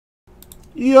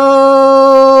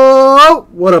Yo!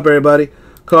 What up, everybody?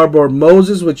 Cardboard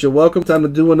Moses with you. Welcome. Time to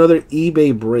do another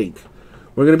eBay break.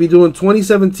 We're going to be doing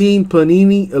 2017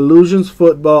 Panini Illusions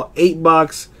Football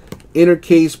 8-box inner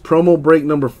case promo break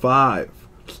number 5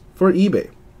 for eBay.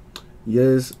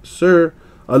 Yes, sir.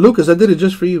 Lucas, I did it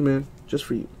just for you, man. Just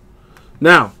for you.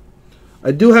 Now,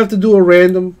 I do have to do a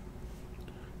random,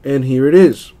 and here it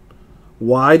is.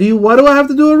 Why do I have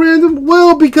to do a random?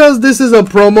 Well, because this is a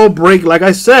promo break, like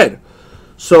I said.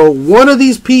 So one of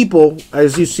these people,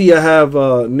 as you see, I have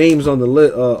names on the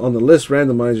list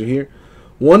randomizer here.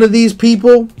 One of these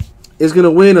people is going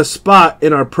to win a spot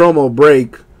in our promo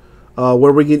break,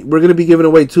 where we're going to be giving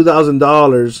away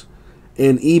 $2,000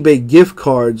 in eBay gift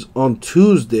cards on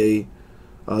Tuesday,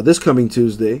 this coming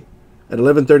Tuesday, at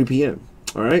 11:30 p.m.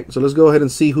 All right, so let's go ahead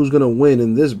and see who's going to win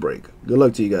in this break. Good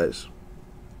luck to you guys.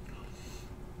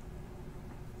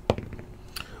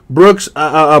 Brooks,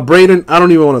 Braden, I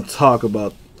don't even want to talk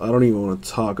about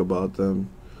them.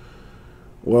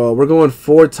 Well, we're going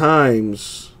 4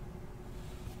 times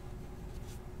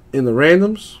in the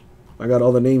randoms. I got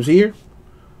all the names here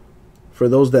for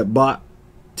those that bought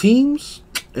teams,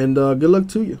 and good luck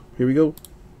to you. Here we go.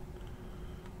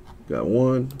 Got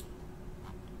 1,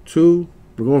 2.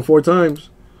 We're going 4 times.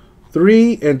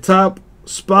 3, and top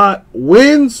spot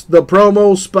wins the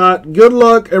promo spot. Good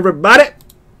luck, everybody.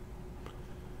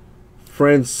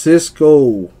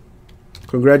 Francisco,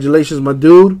 congratulations, my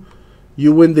dude.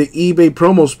 You win the eBay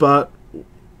promo spot.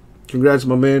 Congrats,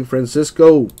 my man,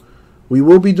 Francisco. We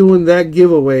will be doing that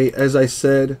giveaway, as I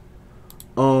said,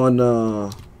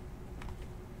 on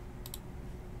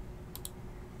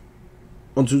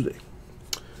Tuesday.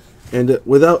 And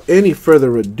without any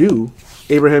further ado,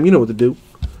 Abraham, you know what to do.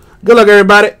 Good luck,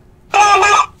 everybody.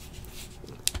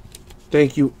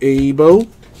 Thank you, Abo.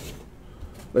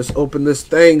 Let's open this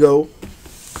tango.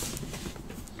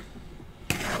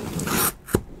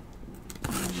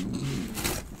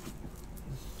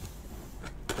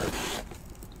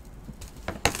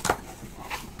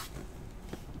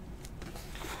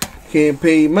 Can't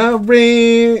pay my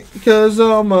rent because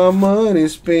all my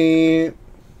money's spent.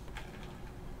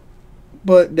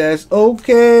 But that's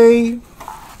okay.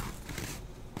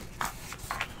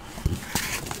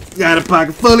 Got a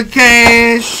pocket full of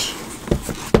cash.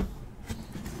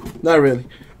 Not really.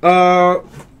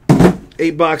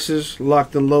 8 boxes,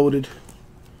 locked and loaded.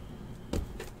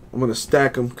 I'm going to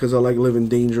stack them because I like living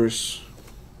dangerous.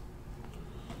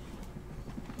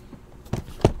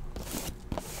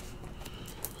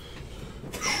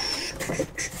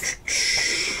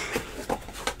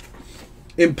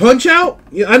 In Punch-Out?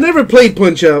 Yeah, I never played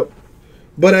Punch-Out,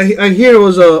 but I hear it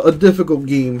was a difficult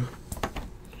game.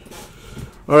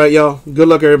 Alright, y'all. Good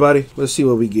luck, everybody. Let's see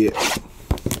what we get.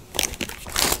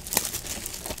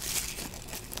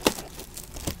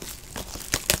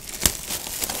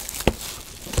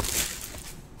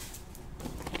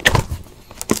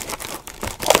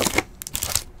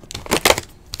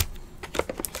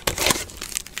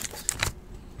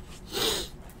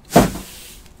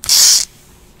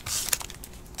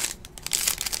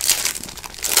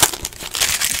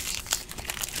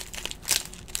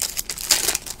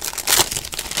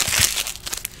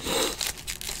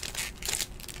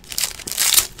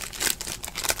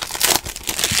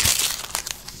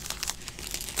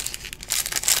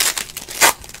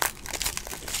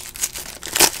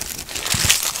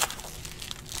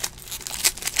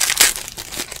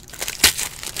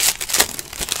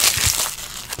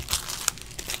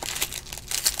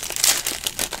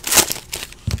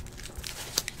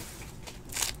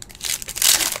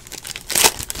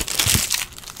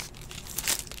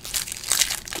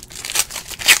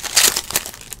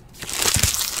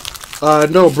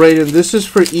 No, Braden, this is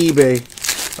for eBay.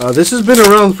 This has been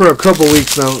around for a couple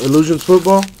weeks now. Illusions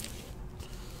Football.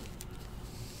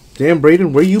 Damn,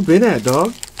 Braden, where you been at,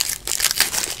 dog?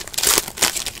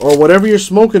 Or whatever you're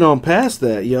smoking on past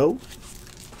that, yo.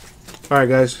 Alright,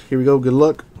 guys, here we go. Good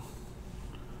luck.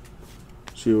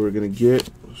 See what we're going to get.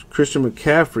 Christian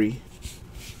McCaffrey.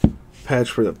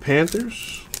 Patch for the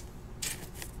Panthers.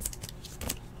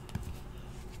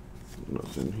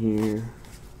 Nothing here.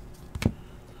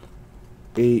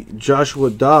 A Joshua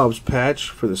Dobbs patch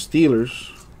for the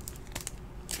Steelers.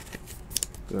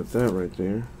 Got that right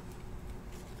there.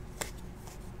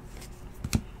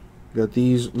 Got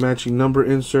these matching number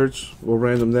inserts. We'll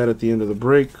random that at the end of the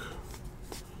break.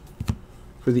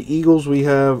 For the Eagles, we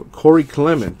have Corey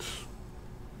Clement.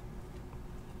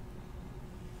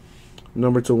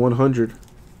 Number to 100.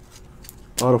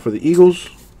 Auto for the Eagles.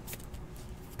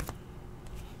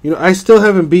 You know, I still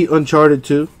haven't beat Uncharted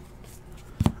 2.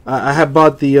 I have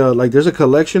bought the, like, there's a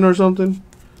collection or something.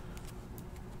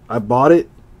 I bought it.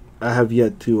 I have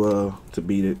yet to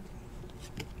beat it.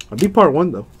 I beat part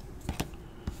 1 though.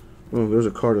 Oh, there's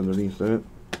a card underneath that.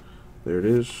 There it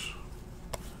is.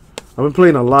 I've been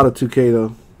playing a lot of 2K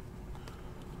though.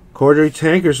 Cordray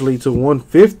Tankersley to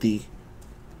 150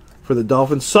 for the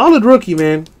Dolphins. Solid rookie,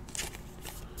 man.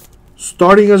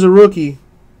 Starting as a rookie.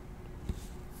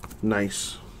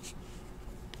 Nice.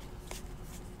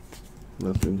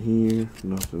 Nothing here.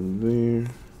 Nothing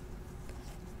there.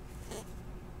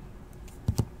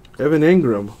 Evan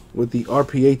Ingram with the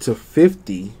RPA to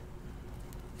 50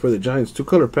 for the Giants.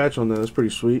 2-color patch on that. That's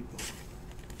pretty sweet.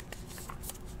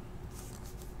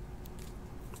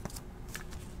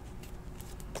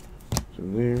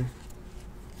 Nothing there.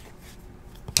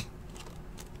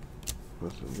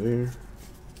 Nothing there.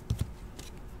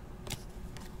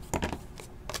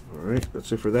 Alright,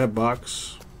 that's it for that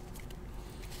box.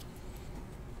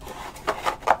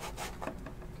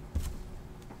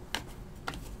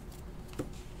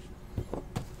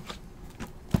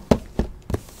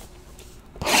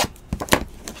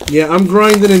 Yeah, I'm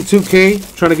grinding in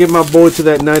 2K, trying to get my boy to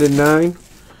that 99,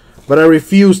 but I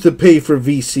refuse to pay for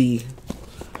VC.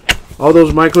 All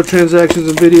those microtransactions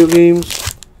in video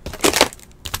games,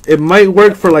 it might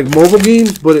work for like mobile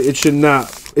games, but it should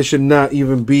not. It should not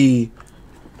even be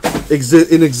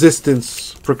in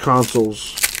existence for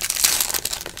consoles.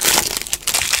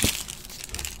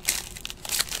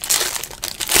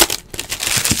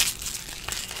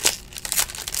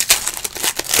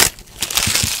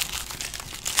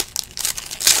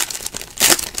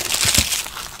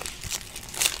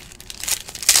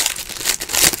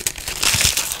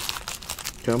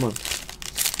 Come on.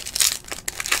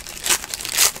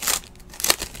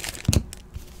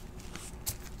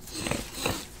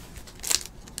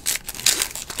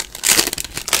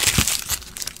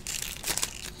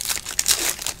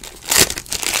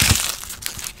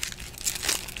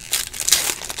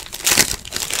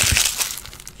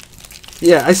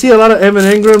 Yeah, I see a lot of Evan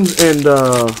Ingrams and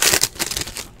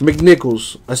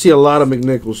McNichols. I see a lot of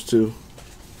McNichols too.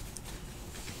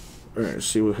 All right, let's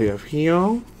see what we have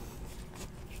here.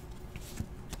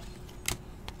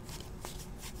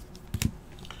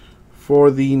 For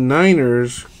the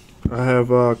Niners, I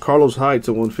have Carlos Hyde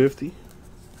to 150.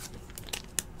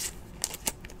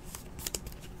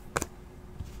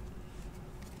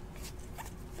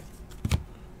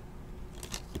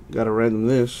 Got to random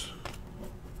this.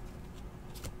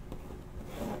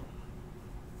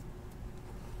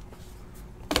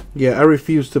 Yeah, I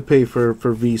refuse to pay for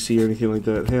VC or anything like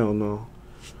that. Hell no.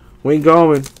 Wayne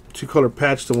Gallman, 2-color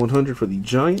patch to 100 for the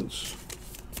Giants.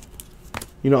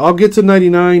 You know, I'll get to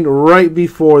 99 right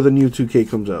before the new 2K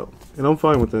comes out. And I'm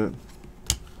fine with that.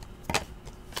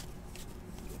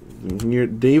 And here,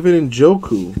 David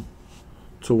Njoku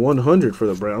to 100 for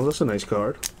the Browns. That's a nice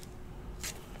card.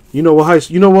 You know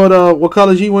what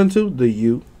college he went to? The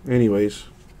U. Anyways.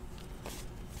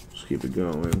 Let's keep it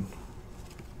going.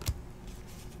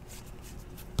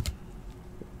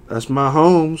 That's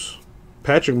Mahomes.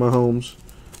 Patrick Mahomes.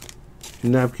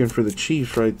 Napkin for the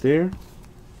Chiefs right there.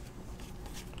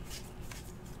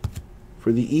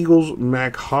 For the Eagles,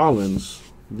 Mac Hollins,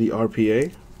 the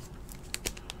RPA.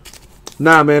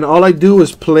 Nah, man, all I do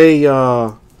is play,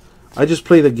 I just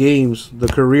play the games, the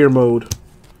career mode.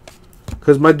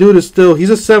 Because my dude is still, he's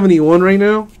a 71 right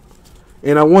now.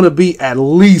 And I want to be at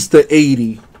least a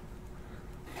 80.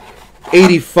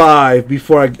 85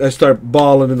 before I start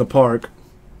balling in the park.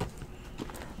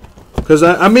 Because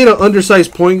I made an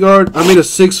undersized point guard. I made a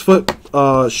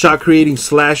 6-foot shot-creating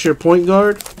slasher point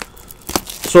guard.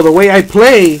 So the way I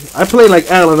play like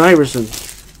Allen Iverson.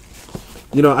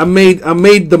 You know, I made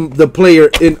the player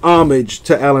in homage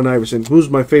to Allen Iverson, who's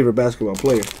my favorite basketball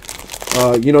player.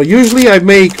 You know, usually I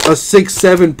make a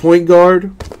 6'7" point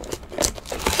guard,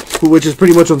 which is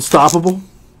pretty much unstoppable.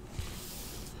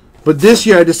 But this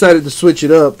year I decided to switch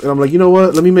it up, and I'm like, you know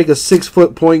what? Let me make a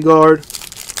 6-foot point guard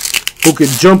who can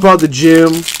jump out the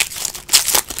gym,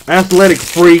 athletic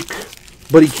freak,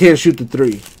 but he can't shoot the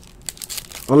three.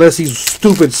 Unless he's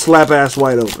stupid, slap ass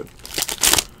wide open.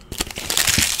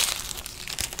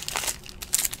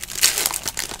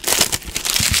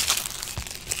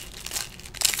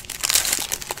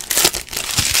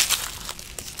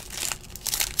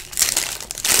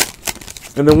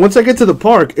 And then once I get to the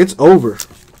park, it's over.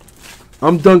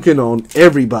 I'm dunking on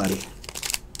everybody.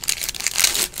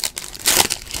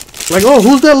 Like, oh,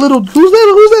 who's that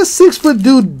 6-foot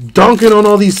dude dunking on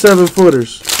all these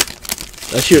 7-footers?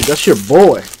 That's your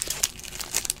boy.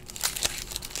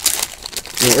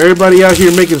 You know, everybody out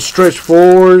here making stretch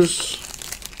 4s.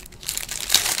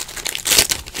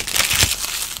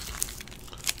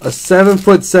 A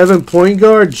 7'7" point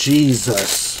guard?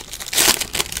 Jesus.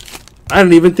 I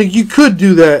didn't even think you could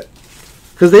do that.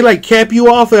 Because they like cap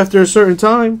you off after a certain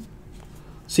time.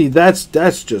 See, that's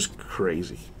just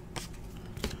crazy.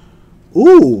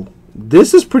 Ooh,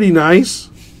 this is pretty nice.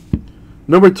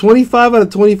 Number 25 out of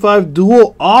 25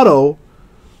 dual auto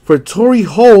for Torrey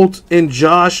Holt and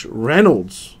Josh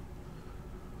Reynolds.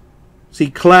 See,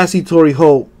 classy Torrey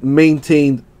Holt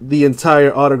maintained the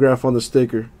entire autograph on the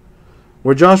sticker.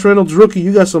 Where Josh Reynolds rookie,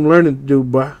 you got some learning to do,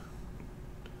 bruh.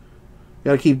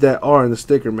 Gotta keep that R in the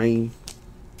sticker, man.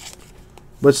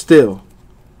 But still,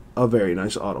 a very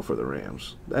nice auto for the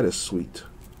Rams. That is sweet.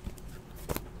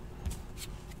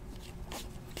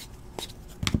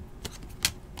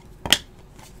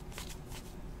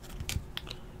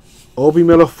 Obi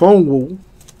Melifonwu,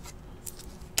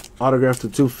 autograph to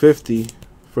 250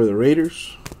 for the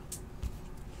Raiders.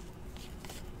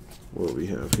 What do we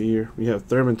have here? We have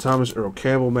Thurman Thomas, Earl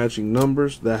Campbell matching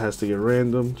numbers. That has to get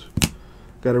randomed.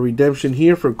 Got a redemption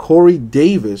here for Corey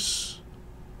Davis.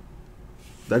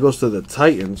 That goes to the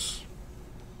Titans.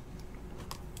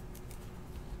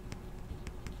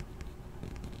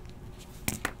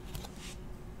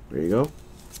 There you go.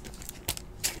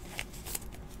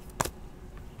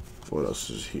 What else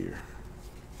is here?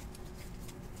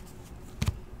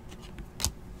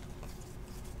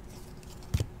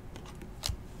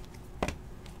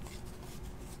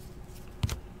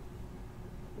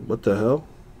 What the hell?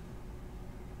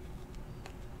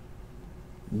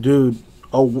 Dude,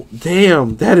 oh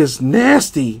damn, that is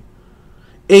nasty.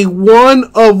 A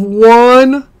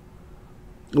 1-of-1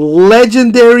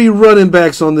 legendary running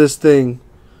backs on this thing.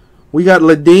 We got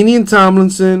LaDainian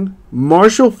Tomlinson,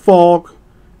 Marshall Faulk,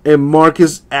 and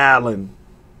Marcus Allen.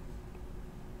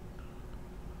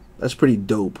 That's pretty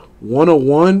dope.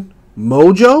 101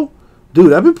 Mojo?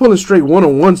 Dude, I've been pulling straight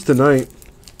 101s tonight.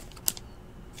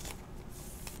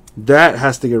 That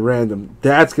has to get random.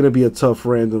 That's going to be a tough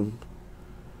random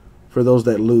for those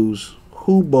that lose.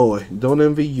 Whoo boy, don't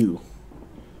envy you.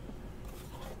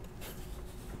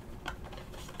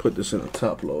 Put this in a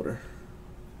top loader.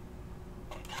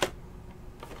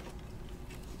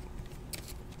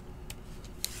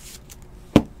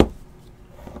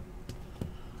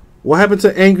 What happened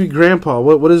to Angry Grandpa?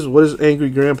 What is Angry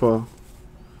Grandpa?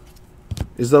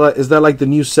 Is that like the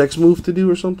new sex move to do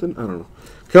or something? I don't know.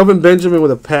 Kelvin Benjamin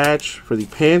with a patch for the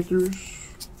Panthers.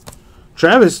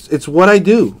 Travis, it's what I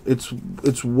do. It's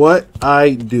what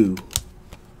I do.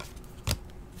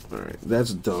 All right,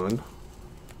 that's done.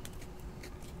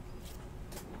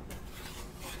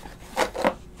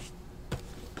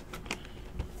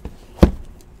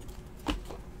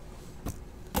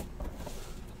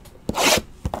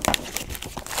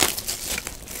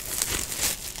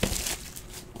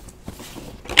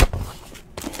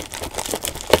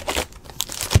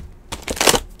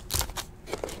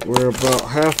 We're about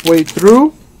halfway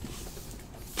through.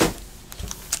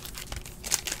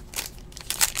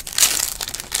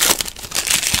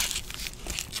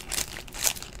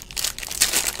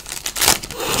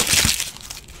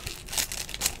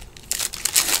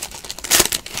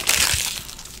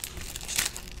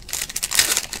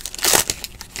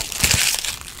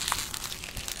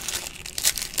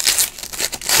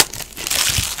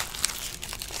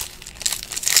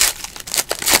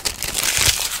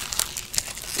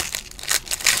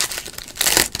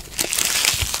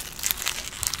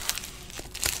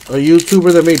 A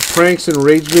YouTuber that made pranks and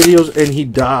rage videos and he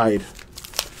died.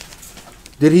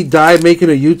 Did he die making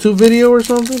a YouTube video or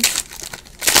something?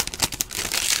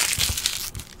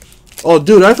 Oh,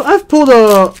 dude, I've pulled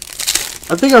a...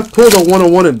 I think I've pulled a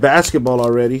 101 in basketball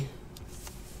already.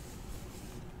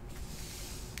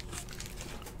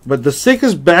 But the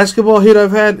sickest basketball hit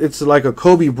I've had, it's like a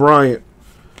Kobe Bryant.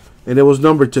 And it was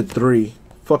numbered to 3.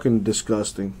 Fucking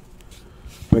disgusting.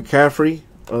 McCaffrey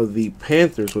of the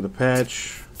Panthers with a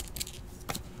patch.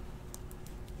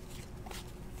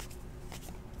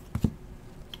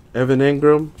 Evan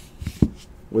Ingram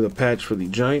with a patch for the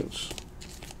Giants.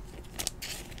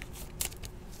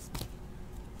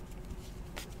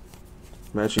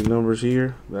 Matching numbers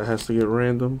here. That has to get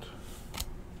randomed.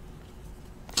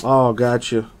 Oh,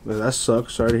 gotcha. That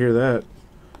sucks. Sorry to hear that.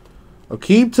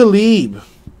 Aqib Talib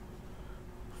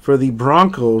for the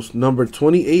Broncos, number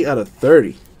 28 out of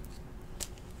 30.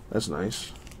 That's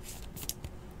nice.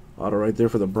 Auto right there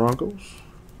for the Broncos.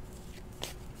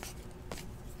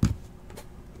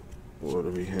 What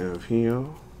do we have here?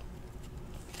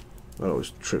 That always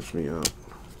trips me up.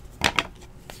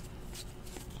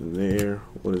 There.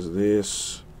 What is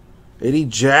this? Eddie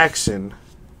Jackson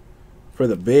for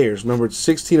the Bears. Numbered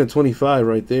 16 of 25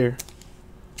 right there.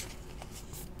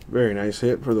 Very nice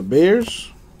hit for the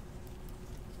Bears.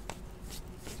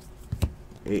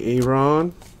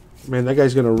 Aaron Man, that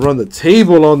guy's going to run the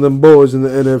table on them boys in the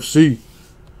NFC.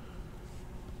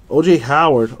 O.J.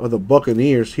 Howard of the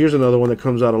Buccaneers. Here's another one that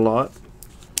comes out a lot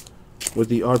with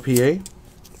the RPA.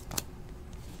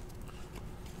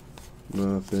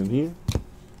 Nothing here.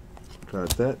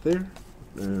 Got that there.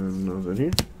 And nothing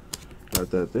here. Got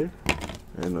that there.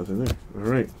 And nothing there. All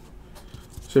right.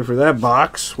 That's it for that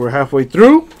box. We're halfway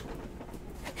through.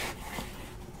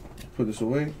 Put this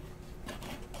away.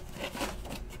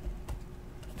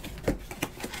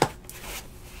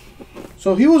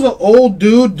 So he was an old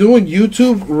dude doing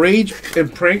YouTube rage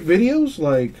and prank videos?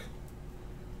 Like,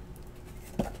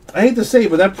 I hate to say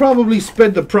it, but that probably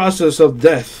sped the process of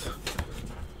death.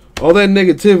 All that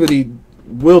negativity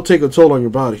will take a toll on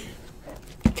your body.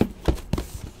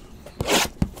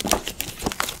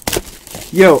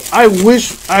 Yo, I wish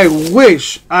some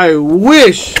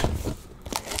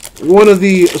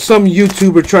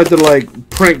YouTuber tried to like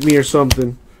prank me or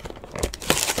something.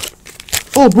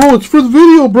 Oh, bro, it's for the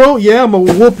video, bro. Yeah, I'm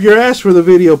gonna whoop your ass for the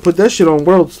video. Put that shit on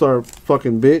World Star,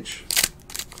 fucking bitch.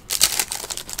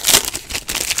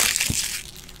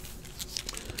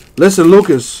 Listen,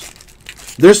 Lucas,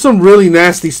 there's some really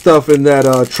nasty stuff in that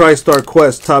TriStar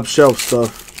Quest top shelf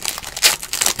stuff.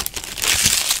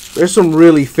 There's some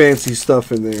really fancy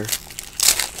stuff in there.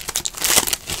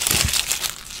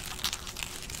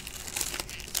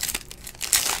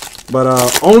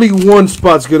 But only one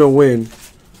spot's gonna win,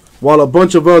 while a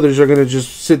bunch of others are gonna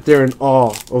just sit there in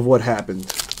awe of what happened.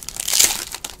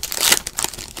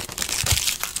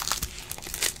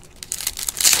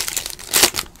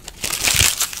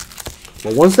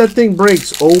 But once that thing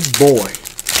breaks, oh boy.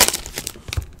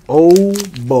 Oh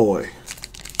boy.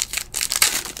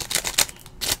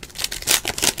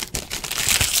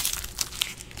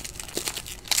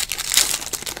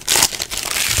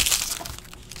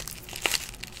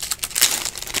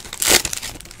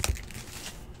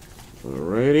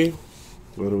 Alrighty,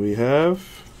 what do we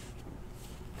have?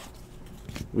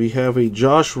 We have a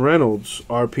Josh Reynolds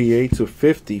RPA to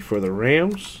 50 for the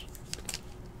Rams.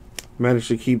 Managed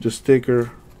to keep the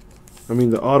sticker,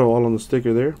 the auto all on the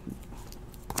sticker there.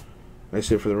 Nice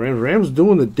hit for the Rams. Rams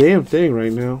doing the damn thing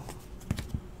right now.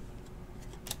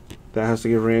 That has to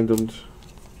get randomed.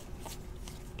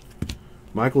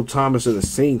 Michael Thomas of the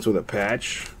Saints with a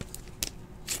patch.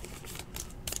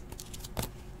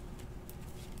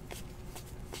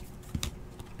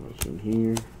 What's in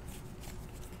here?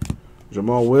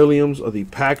 Jamal Williams of the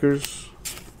Packers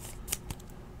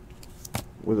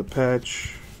with a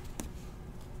patch.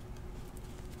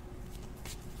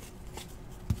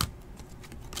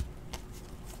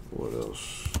 What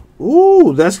else?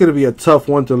 Ooh, that's going to be a tough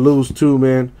one to lose too,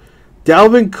 man.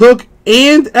 Dalvin Cook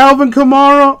and Alvin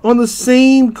Kamara on the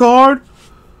same card.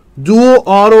 Dual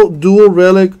auto, dual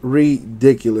relic.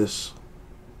 Ridiculous.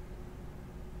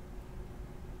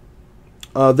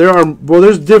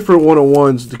 There's different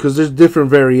one-on-ones because there's different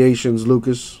variations,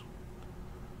 Lucas.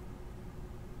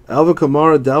 Alvin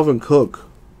Kamara, Dalvin Cook.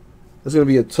 That's going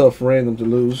to be a tough random to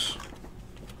lose.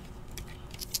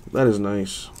 That is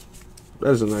nice. That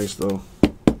is a nice, though.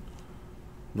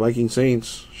 Viking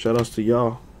Saints. Shout outs to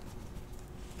y'all.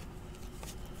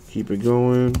 Keep it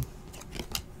going.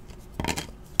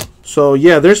 So,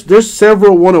 yeah, there's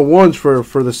several one-on-ones for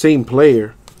the same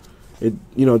player. It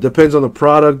depends on the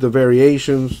product, the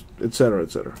variations, etc.,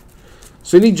 etc.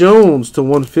 Sidney Jones to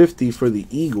 150 for the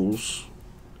Eagles.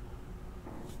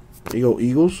 There you go,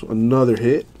 Eagles. Another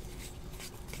hit.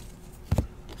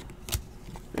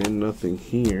 And nothing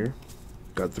here.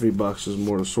 Got 3 boxes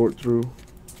more to sort through.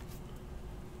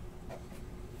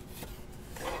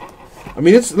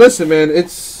 Listen, man,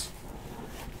 it's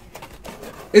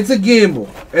a gamble.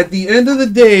 At the end of the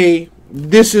day,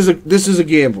 this is a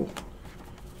gamble.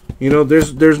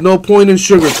 There's no point in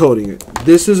sugarcoating it.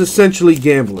 This is essentially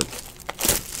gambling.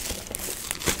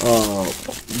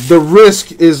 The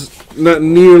risk is not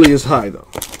nearly as high, though.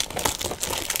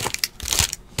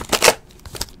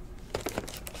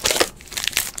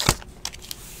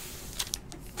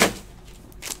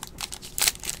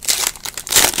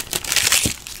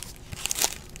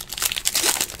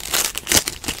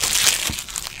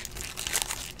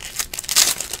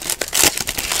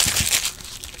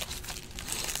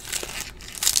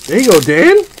 There you go,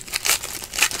 Dan.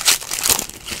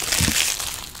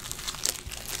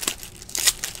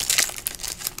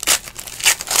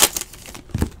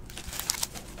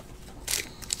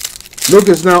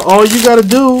 Lucas, now all you got to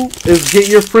do is get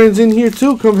your friends in here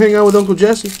too. Come hang out with Uncle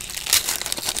Jesse.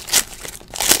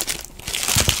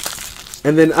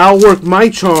 And then I'll work my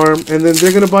charm, and then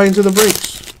they're going to buy into the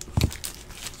breaks.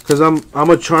 Because I'm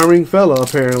a charming fella,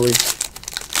 apparently.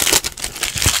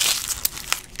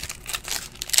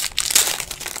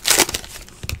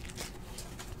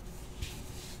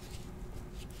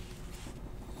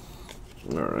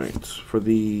 All right, for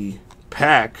the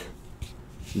pack,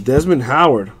 Desmond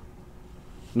Howard,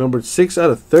 numbered 6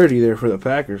 out of 30 there for the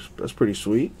Packers. That's pretty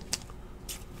sweet.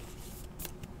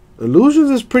 Illusions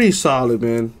is pretty solid,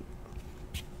 man.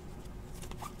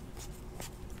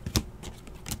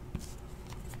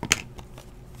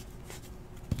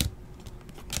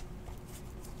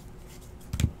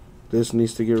 This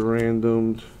needs to get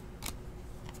randomed.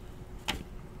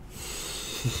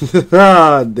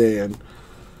 Ah, damn.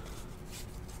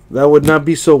 That would not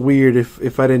be so weird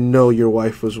if I didn't know your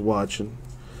wife was watching.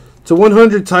 It's a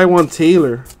 100 Taiwan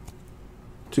Taylor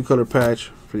 2-color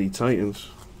patch for the Titans.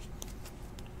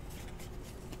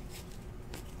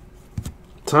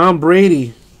 Tom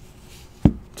Brady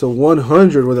to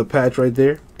 100 with a patch right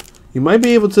there. You might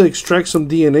be able to extract some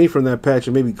DNA from that patch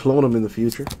and maybe clone them in the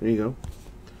future. There you go.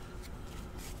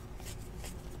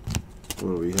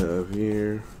 What do we have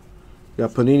here?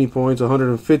 Got Panini points,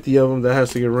 150 of them. That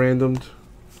has to get randomed.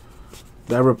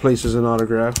 That replaces an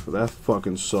autograph. That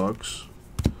fucking sucks.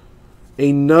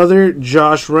 Another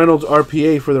Josh Reynolds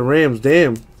RPA for the Rams.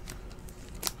 Damn.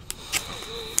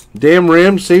 Damn,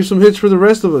 Rams. Save some hits for the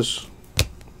rest of us.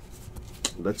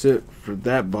 That's it for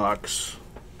that box.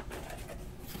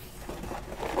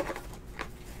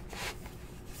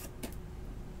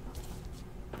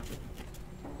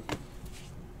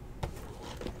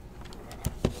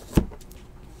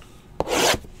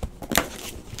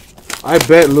 I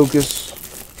bet, Lucas.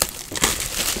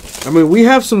 I mean, we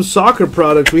have some soccer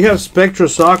products. We have Spectra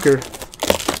Soccer.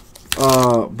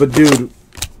 But dude,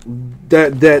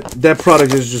 that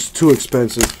product is just too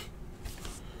expensive.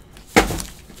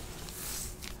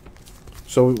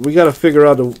 So we got to figure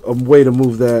out a way to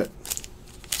move that.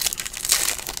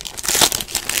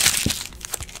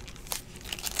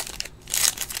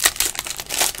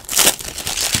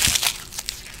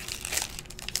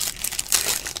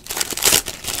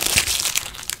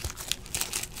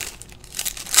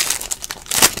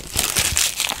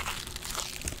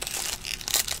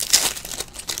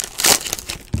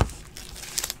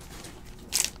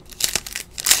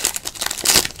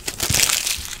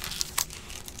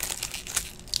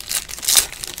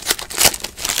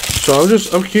 So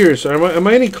I'm curious. Am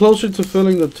I any closer to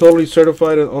filling the totally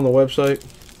certified on the website?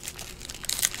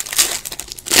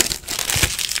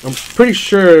 I'm pretty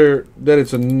sure that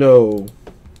it's a no,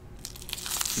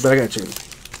 but I got you.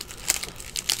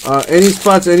 Any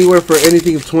spots anywhere for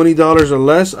anything $20 or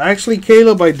less? Actually,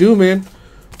 Caleb, I do, man.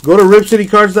 Go to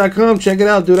ripcitycards.com. Check it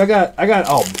out, dude. I got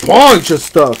a bunch of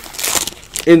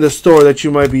stuff in the store that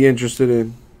you might be interested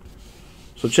in.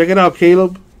 So check it out,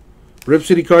 Caleb.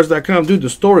 ripcitycards.com. Dude, the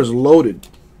store is loaded.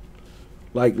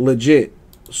 Like, legit.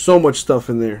 So much stuff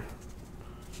in there.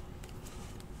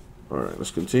 Alright,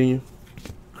 let's continue.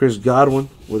 Chris Godwin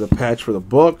with a patch for the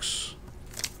Bucks.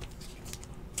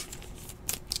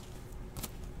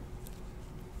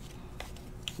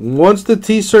 Once the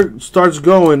T-shirt starts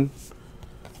going,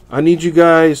 I need you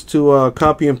guys to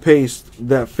copy and paste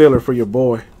that filler for your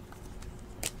boy.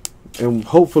 And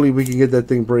hopefully we can get that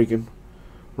thing breaking.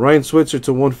 Ryan Switzer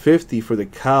to 150 for the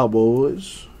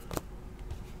Cowboys.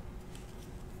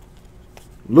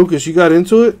 Lucas, you got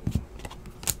into it?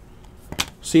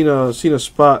 Seen a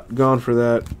spot gone for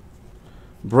that.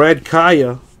 Brad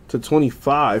Kaya to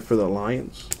 25 for the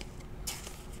Lions.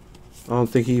 I don't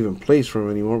think he even plays for him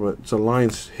anymore, but it's a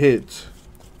Lions hit.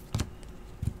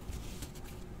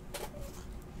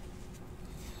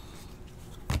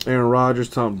 Aaron Rodgers,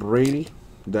 Tom Brady.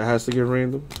 That has to get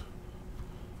random.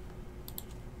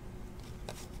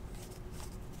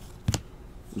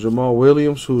 Jamal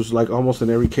Williams, who's like almost in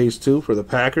every case too, for the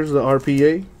Packers, the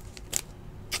RPA.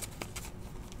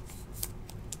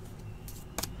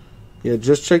 Yeah,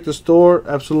 just check the store.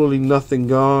 Absolutely nothing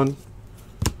gone.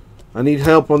 I need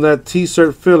help on that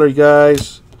T-shirt filler,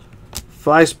 guys.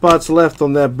 5 spots left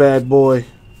on that bad boy.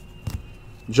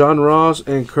 John Ross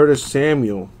and Curtis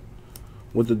Samuel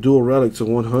with the dual relic to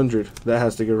 100. That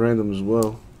has to get random as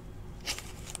well.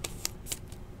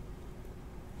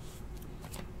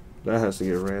 That has to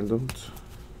get randomed.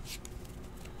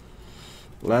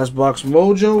 Last box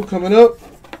mojo coming up.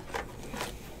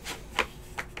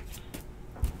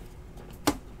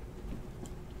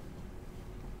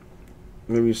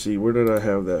 Let me see. Where did I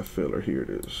have that filler? Here it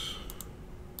is.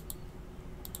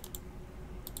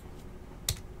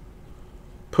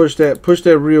 Push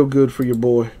that real good for your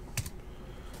boy.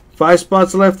 5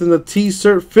 spots left in the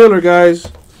T-shirt filler, guys.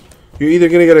 You're either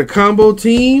going to get a combo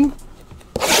team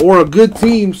or a good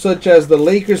team such as the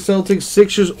Lakers, Celtics,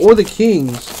 Sixers, or the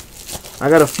Kings. I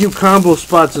got a few combo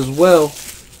spots as well.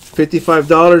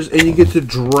 $55, and you get to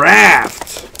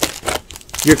draft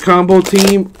your combo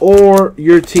team or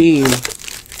your team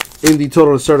in the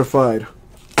totally certified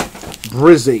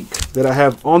Brizzake that I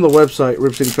have on the website,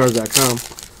 ripcitycards.com.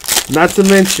 Not to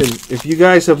mention, if you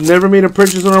guys have never made a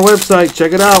purchase on our website,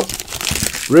 check it out.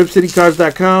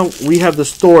 ripcitycards.com. We have the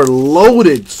store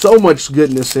loaded. So much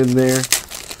goodness in there.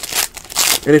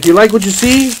 And if you like what you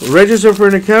see, register for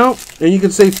an account, and you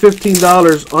can save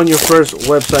 $15 on your first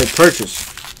website purchase.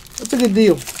 That's a good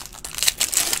deal.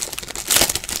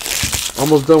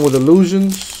 Almost done with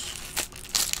illusions.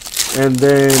 And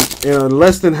then in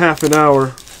less than half an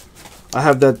hour, I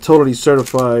have that totally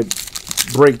certified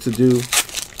break to do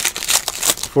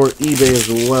for eBay as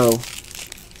well.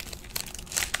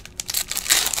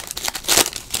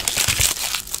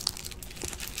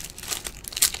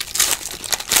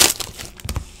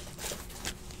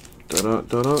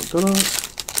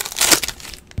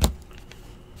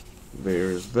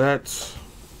 There's that.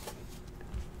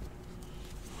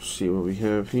 See what we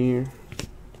have here.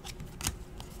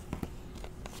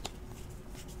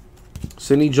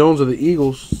 Sidney Jones of the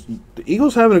Eagles. The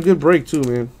Eagles having a good break too,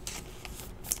 man.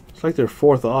 It's like their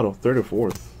fourth auto, third or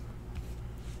fourth.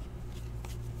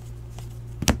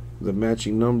 The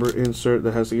matching number insert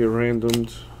that has to get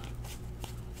randomed.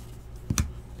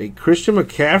 A Christian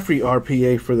McCaffrey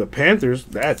RPA for the Panthers.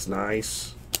 That's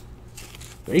nice.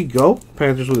 There you go.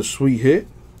 Panthers with a sweet hit.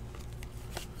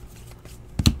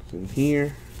 In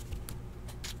here.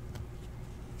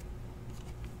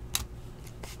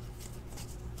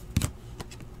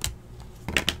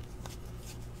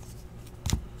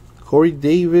 Corey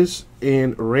Davis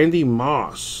and Randy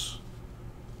Moss.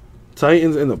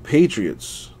 Titans and the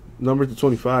Patriots. Number to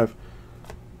 25.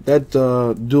 That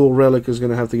dual relic is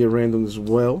going to have to get random as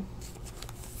well.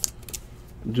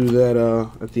 Do that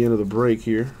at the end of the break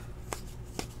here.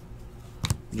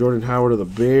 Jordan Howard of the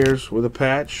Bears with a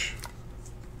patch.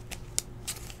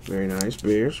 Very nice.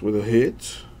 Bears with a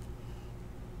hit.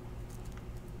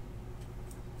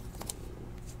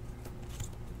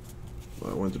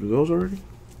 I went through those already.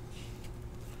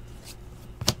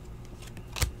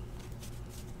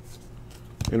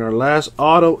 And our last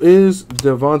auto is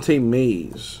Devontae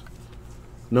Mays.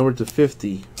 Number to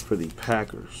 50 for the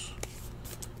Packers.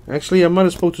 Actually, I might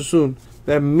have spoke too soon.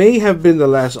 That may have been the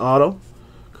last auto.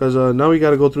 Because now we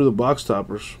got to go through the box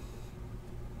toppers.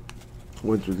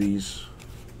 Went through these.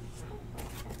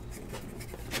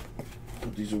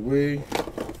 Put these away.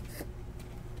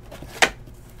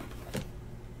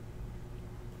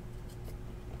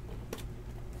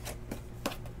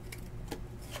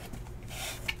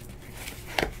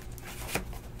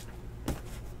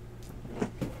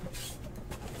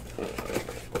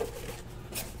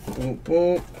 Boom,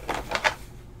 boom.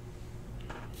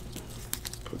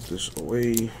 Put this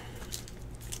away.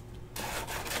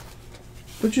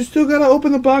 But you still gotta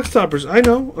open the box toppers. I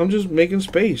know. I'm just making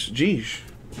space. Jeez.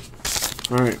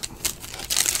 Alright.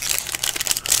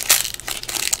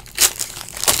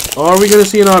 Are we gonna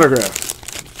see an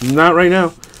autograph? Not right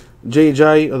now. Jay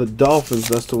Ajayi of the Dolphins.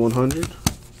 That's to 100.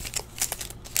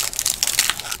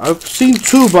 I've seen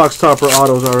 2 box topper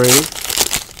autos already.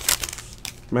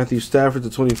 Matthew Stafford to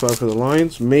 25 for the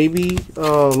Lions. Maybe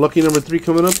lucky number 3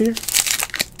 coming up here.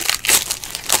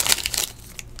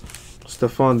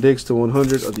 Stephon Diggs to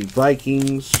 100 of the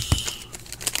Vikings.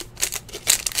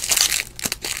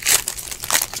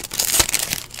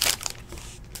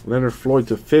 Leonard Floyd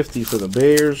to 50 for the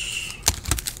Bears.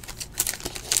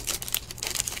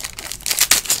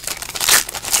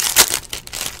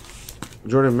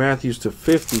 Jordan Matthews to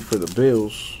 50 for the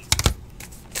Bills.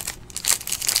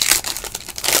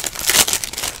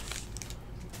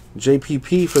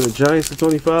 JPP for the Giants to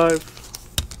 25.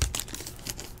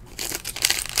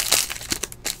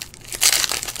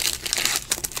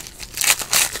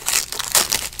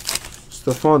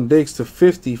 Stephon Diggs to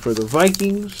 50 for the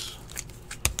Vikings.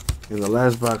 In the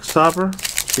last box topper.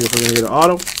 See if we're going to get an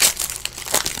auto.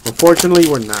 Unfortunately,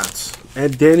 we're not.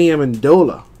 And Danny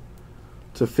Amendola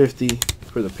to 50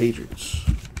 for the Patriots.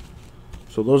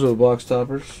 So those are the box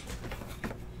toppers.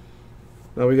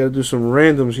 Now we got to do some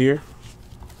randoms here.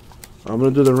 I'm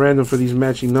going to do the random for these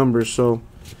matching numbers. So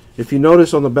if you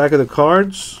notice on the back of the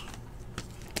cards,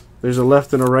 there's a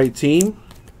left and a right team.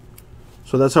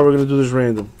 So that's how we're going to do this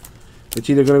random. It's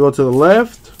either going to go to the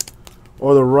left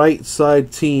or the right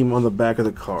side team on the back of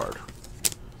the card.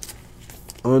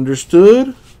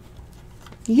 Understood?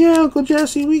 Yeah, Uncle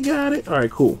Jesse, we got it. All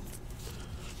right, cool.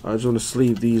 I just want to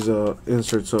sleeve these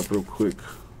inserts up real quick.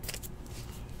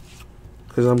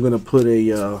 Because I'm going to put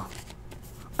a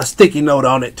sticky note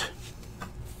on it.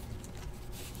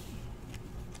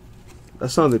 That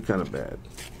sounded kind of bad.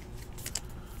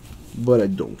 But I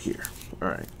don't care.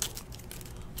 Alright.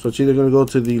 So it's either going to go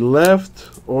to the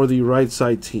left or the right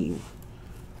side team.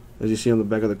 As you see on the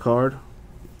back of the card,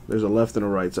 there's a left and a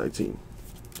right side team.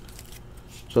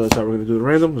 So that's how we're going to do the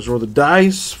random. Let's roll the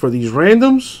dice for these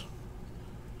randoms.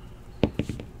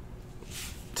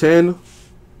 10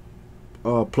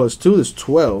 plus 2 is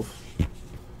 12.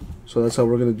 So that's how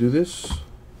we're going to do this.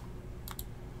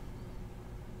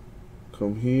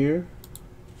 Come here.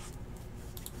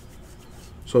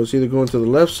 So it's either going to the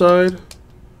left side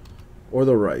or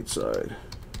the right side.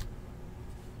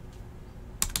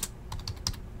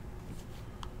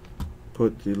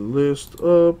 Put the list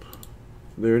up.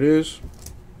 There it is.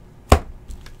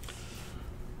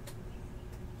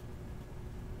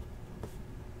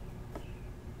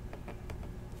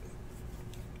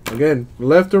 Again,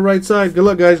 left or right side. Good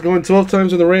luck, guys. Going 12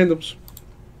 times in the randoms.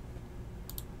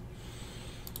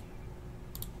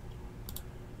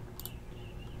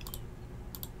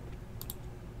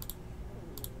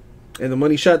 And the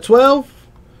money shot 12.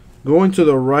 Going to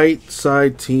the right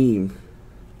side team.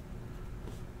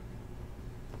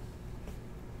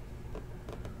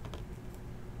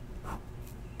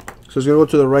 So it's going to go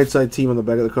to the right side team on the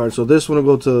back of the card. So this one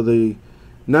will go to the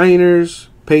Niners,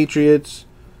 Patriots,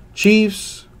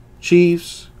 Chiefs,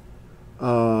 Titans,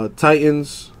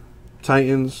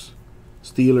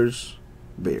 Steelers,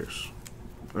 Bears.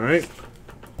 All right.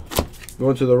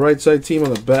 Going to the right side team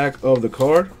on the back of the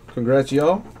card. Congrats,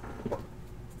 y'all.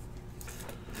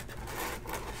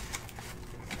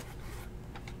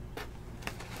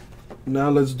 Now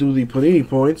let's do the Panini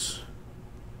points.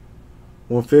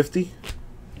 150.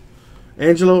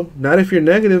 Angelo, not if you're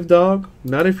negative, dog.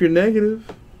 Not if you're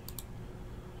negative.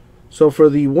 So for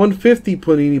the 150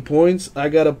 Panini points, I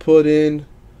got to put in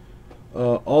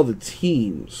all the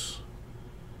teams.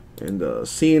 And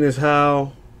seeing as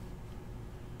how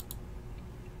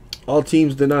all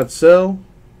teams did not sell,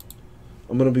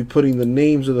 I'm going to be putting the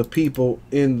names of the people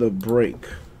in the break.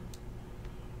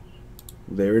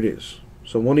 There it is.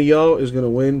 So one of y'all is going to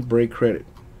win break credit.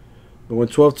 Going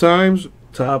 12 times,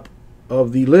 top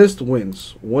of the list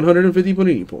wins 150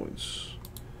 Panini points.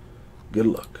 Good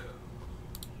luck.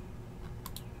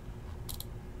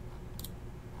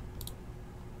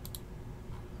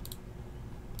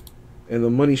 And the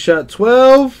money shot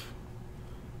 12.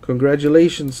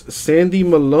 Congratulations, Sandy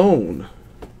Malone.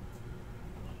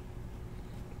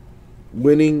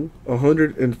 Winning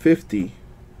 150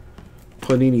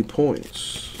 Panini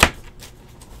points.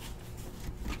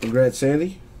 Congrats,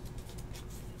 Sandy.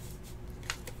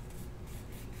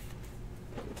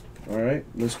 Alright,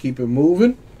 let's keep it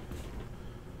moving.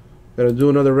 Gotta do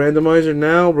another randomizer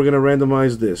now. We're gonna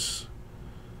randomize this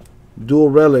dual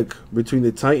relic between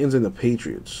the Titans and the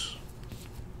Patriots.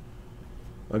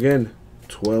 Again,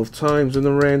 12 times in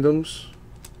the randoms.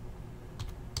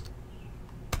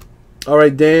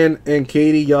 Alright, Dan and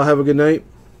Katie, y'all have a good night.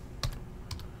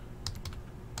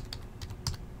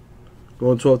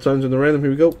 Going 12 times in the random.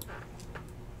 Here we go.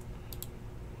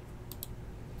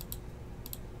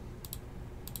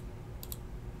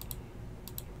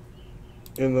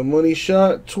 And the money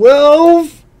shot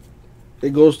 12.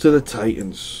 It goes to the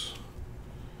Titans.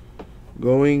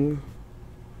 Going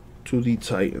to the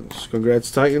Titans. Congrats,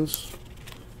 Titans.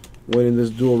 Winning this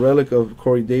dual relic of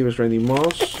Corey Davis, Randy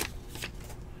Moss.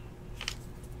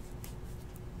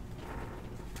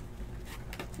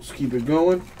 Let's keep it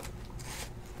going.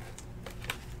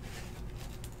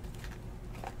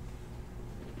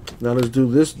 Now let's do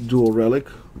this dual relic.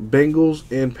 Bengals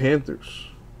and Panthers.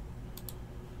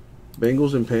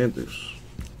 Bengals and Panthers.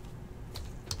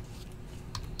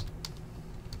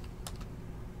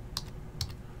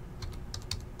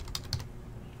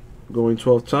 Going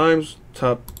 12 times.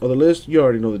 Top of the list. You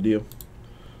already know the deal.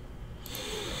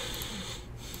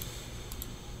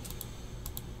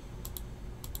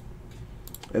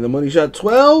 And the money shot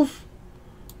 12.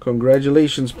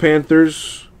 Congratulations,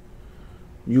 Panthers.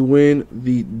 You win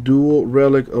the dual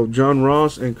relic of John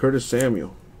Ross and Curtis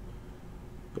Samuel.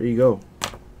 There you go.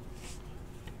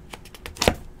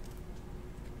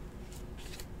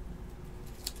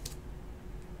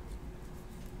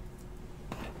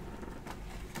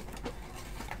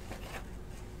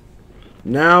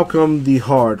 Now come the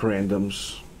hard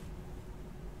randoms.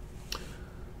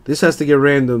 This has to get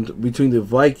randomed between the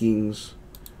Vikings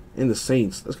and the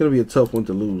Saints. That's going to be a tough one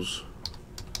to lose.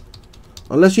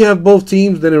 Unless you have both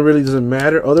teams, then it really doesn't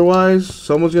matter. Otherwise,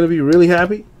 someone's going to be really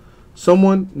happy.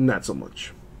 Someone, not so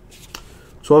much.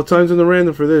 12 times in the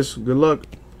random for this. Good luck.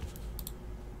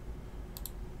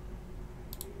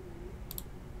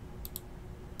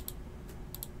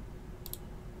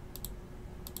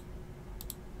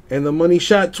 And the money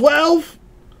shot 12.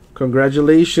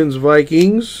 Congratulations,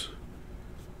 Vikings.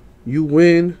 You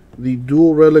win the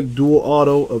dual relic dual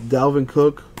auto of Dalvin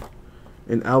Cook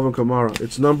and Alvin Kamara.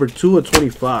 It's number 2 of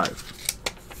 25.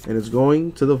 And it's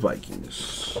going to the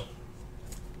Vikings.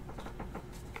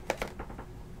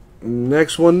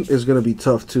 Next one is going to be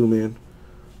tough too, man.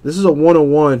 This is a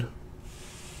 1-of-1.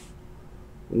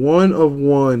 1 of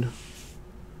 1.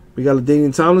 We got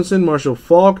LaDainian Tomlinson, Marshall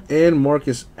Faulk, and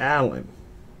Marcus Allen.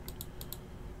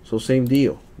 So same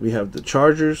deal. We have the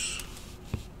Chargers.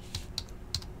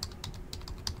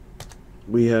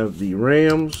 We have the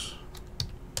Rams.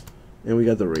 And we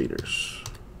got the Raiders.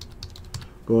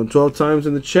 Going 12 times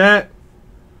in the chat.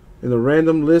 In the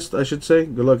random list, I should say.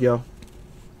 Good luck, y'all.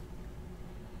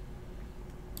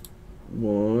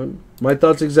 1. My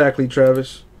thoughts exactly,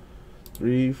 Travis.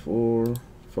 3, 4,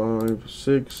 5,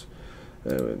 6,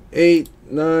 7, 8,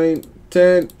 9,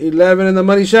 10, 11, and the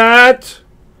money shot.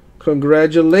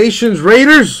 Congratulations,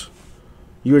 Raiders.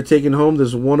 You are taking home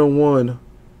this 101.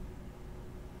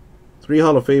 3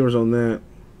 Hall of Famers on that.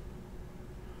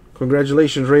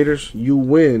 Congratulations, Raiders. You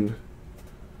win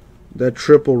that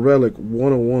triple relic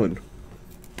 101.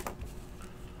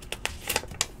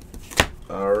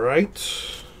 All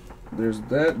right. There's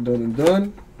that. Done and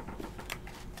done.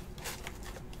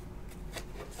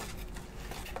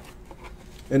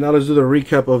 And now let's do the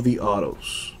recap of the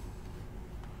autos.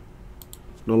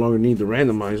 No longer need the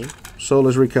randomizer. So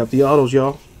let's recap the autos,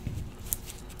 y'all.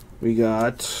 We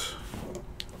got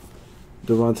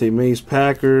Devontae Mays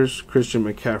Packers, Christian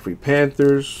McCaffrey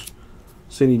Panthers,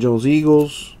 Sidney Jones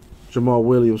Eagles, Jamal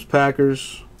Williams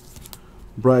Packers,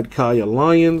 Brad Kaya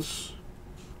Lions,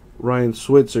 Ryan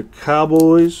Switzer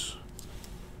Cowboys,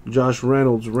 Josh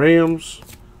Reynolds Rams,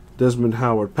 Desmond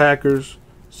Howard Packers,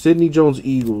 Sidney Jones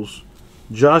Eagles,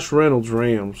 Josh Reynolds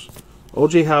Rams,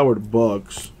 O.J. Howard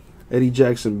Bucks, Eddie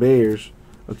Jackson Bears,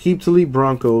 Aqib Talib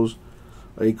Broncos,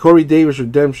 a Corey Davis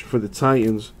redemption for the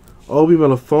Titans, Obi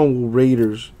Melifonwu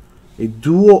Raiders, a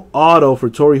dual auto for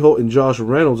Torrey Holt and Josh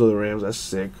Reynolds of the Rams. That's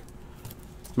sick.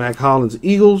 Mac Hollins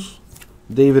Eagles,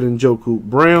 David Njoku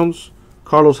Browns,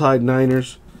 Carlos Hyde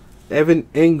Niners, Evan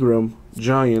Engram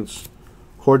Giants,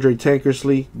 Cordray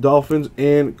Tankersley Dolphins,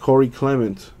 and Corey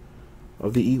Clement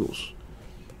of the Eagles.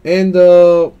 And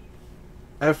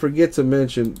I forget to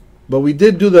mention, but we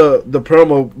did do the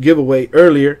promo giveaway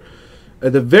earlier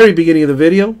at the very beginning of the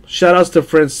video. Shout outs to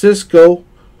Francisco,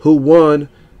 who won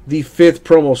the 5th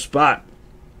promo spot.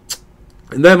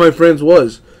 And that, my friends,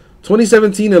 was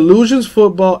 2017 Illusions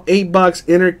Football 8-box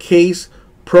inner case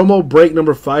promo break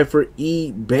number 5 for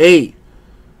eBay.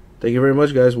 Thank you very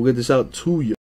much, guys. We'll get this out to you.